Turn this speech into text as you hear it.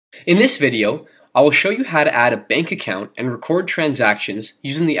In this video, I will show you how to add a bank account and record transactions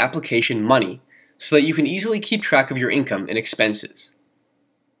using the application Money so that you can easily keep track of your income and expenses.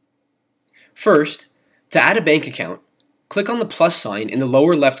 First, to add a bank account, click on the plus sign in the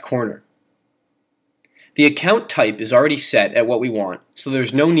lower left corner. The account type is already set at what we want, so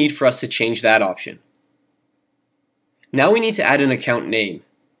there's no need for us to change that option. Now we need to add an account name.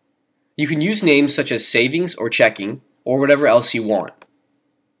 You can use names such as savings or checking, or whatever else you want.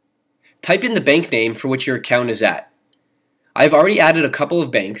 Type in the bank name for which your account is at. I've already added a couple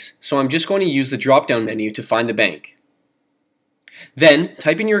of banks, so I'm just going to use the drop-down menu to find the bank. Then,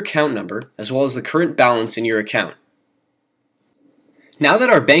 type in your account number, as well as the current balance in your account. Now that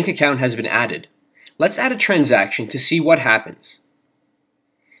our bank account has been added, let's add a transaction to see what happens.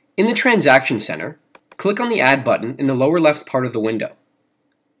 In the Transaction Center, click on the Add button in the lower left part of the window.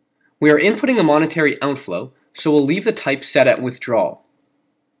 We are inputting a monetary outflow, so we'll leave the type set at withdrawal.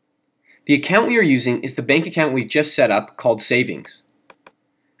 The account we are using is the bank account we just set up called Savings.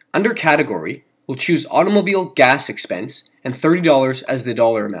 Under Category, we'll choose Automobile Gas Expense and $30 as the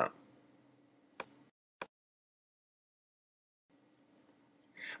dollar amount.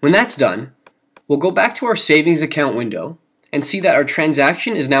 When that's done, we'll go back to our Savings account window and see that our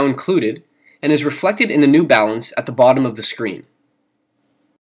transaction is now included and is reflected in the new balance at the bottom of the screen.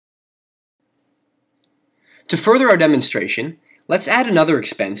 To further our demonstration, let's add another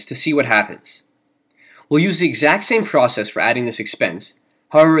expense to see what happens. We'll use the exact same process for adding this expense,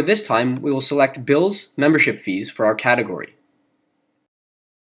 however this time we will select Bills, Membership Fees for our category.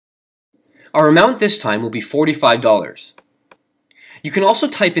 Our amount this time will be $45. You can also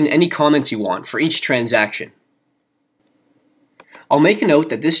type in any comments you want for each transaction. I'll make a note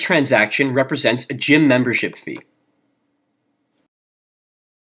that this transaction represents a gym membership fee.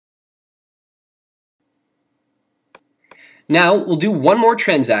 Now we'll do one more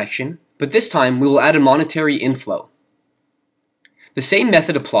transaction, but this time we will add a monetary inflow. The same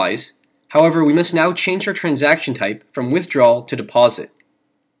method applies, however we must now change our transaction type from withdrawal to deposit.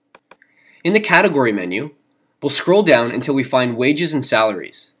 In the category menu, we'll scroll down until we find wages and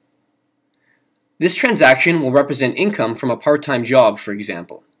salaries. This transaction will represent income from a part-time job, for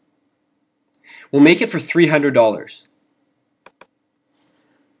example. We'll make it for $300.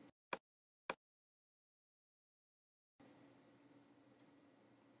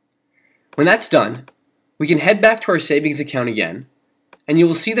 When that's done, we can head back to our savings account again, and you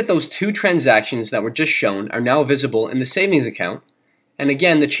will see that those two transactions that were just shown are now visible in the savings account, and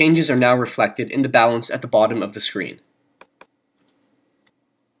again the changes are now reflected in the balance at the bottom of the screen.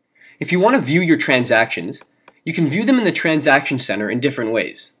 If you want to view your transactions, you can view them in the Transaction Center in different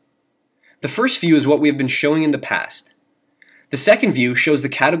ways. The first view is what we have been showing in the past. The second view shows the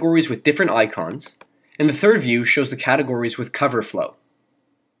categories with different icons, and the third view shows the categories with cover flow.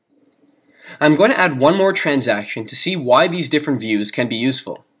 I'm going to add one more transaction to see why these different views can be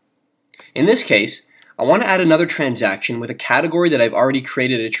useful. In this case, I want to add another transaction with a category that I've already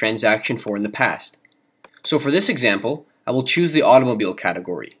created a transaction for in the past. So for this example, I will choose the automobile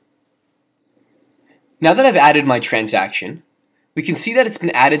category. Now that I've added my transaction, we can see that it's been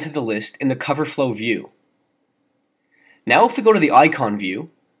added to the list in the cover flow view. Now if we go to the icon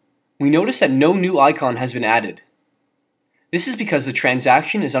view, we notice that no new icon has been added. This is because the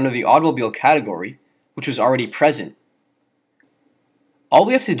transaction is under the automobile category, which was already present. All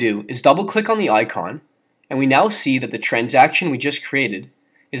we have to do is double-click on the icon, and we now see that the transaction we just created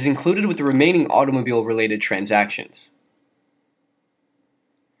is included with the remaining automobile-related transactions.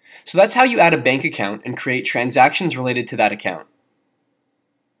 So that's how you add a bank account and create transactions related to that account.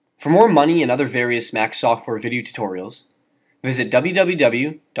 For more money and other various Mac software video tutorials, visit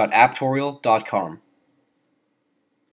www.apptorial.com.